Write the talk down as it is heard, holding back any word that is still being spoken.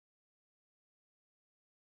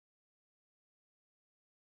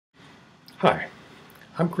Hi,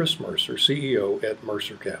 I'm Chris Mercer, CEO at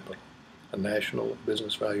Mercer Capital, a national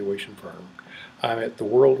business valuation firm. I'm at the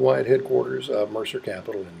worldwide headquarters of Mercer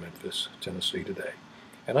Capital in Memphis, Tennessee today,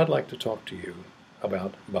 and I'd like to talk to you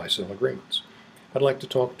about buy-sell agreements. I'd like to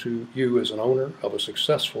talk to you as an owner of a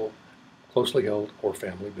successful, closely held or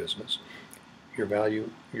family business.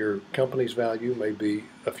 Your company's value may be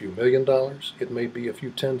a few $1,000,000, it may be a few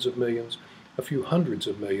tens of millions, a few hundreds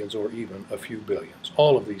of millions, or even a few billions.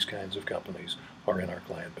 All of these kinds of companies are in our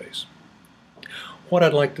client base. What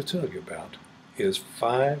I'd like to tell you about is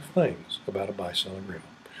 5 things about a buy-sell agreement.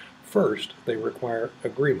 First, they require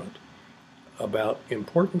agreement about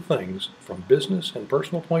important things from business and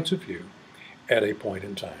personal points of view at a point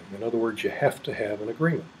in time. In other words, you have to have an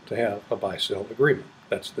agreement to have a buy-sell agreement.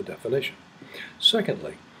 That's the definition.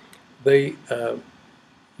 Secondly, they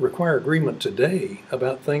require agreement today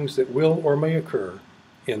about things that will or may occur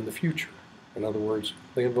in the future. In other words,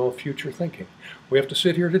 they involve future thinking. We have to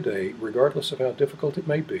sit here today, regardless of how difficult it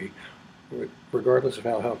may be, regardless of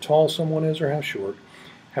how tall someone is or how short,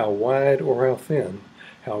 how wide or how thin,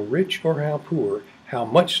 how rich or how poor, how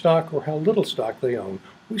much stock or how little stock they own,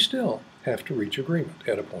 we still have to reach agreement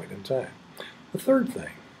at a point in time. The third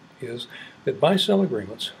thing is that buy-sell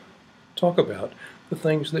agreements talk about the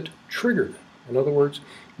things that trigger them. In other words,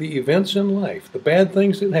 the events in life, the bad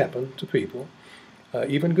things that happen to people,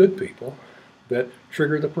 even good people, that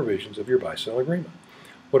trigger the provisions of your buy-sell agreement.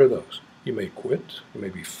 What are those? You may quit, you may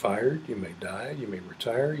be fired, you may die, you may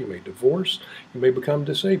retire, you may divorce, you may become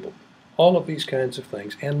disabled. All of these kinds of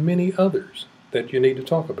things and many others that you need to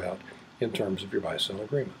talk about in terms of your buy-sell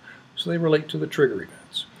agreement. So they relate to the trigger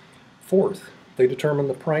events. Fourth, they determine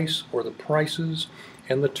the price or the prices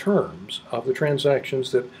and the terms of the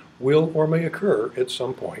transactions that will or may occur at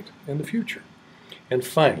some point in the future. And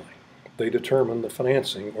finally, they determine the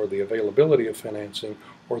financing or the availability of financing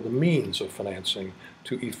or the means of financing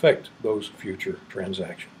to effect those future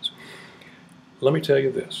transactions. Let me tell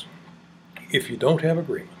you this. If you don't have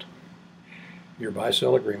agreement, your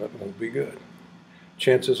buy-sell agreement won't be good.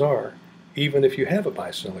 Chances are, even if you have a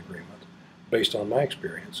buy-sell agreement, based on my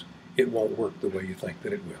experience, it won't work the way you think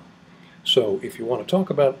that it will. So if you want to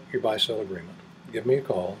talk about your buy-sell agreement, give me a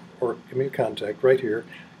call or give me a contact right here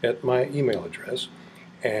at my email address,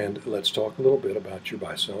 and let's talk a little bit about your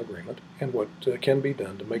buy-sell agreement and what can be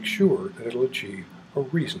done to make sure that it'll achieve a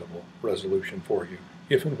reasonable resolution for you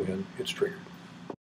if and when it's triggered.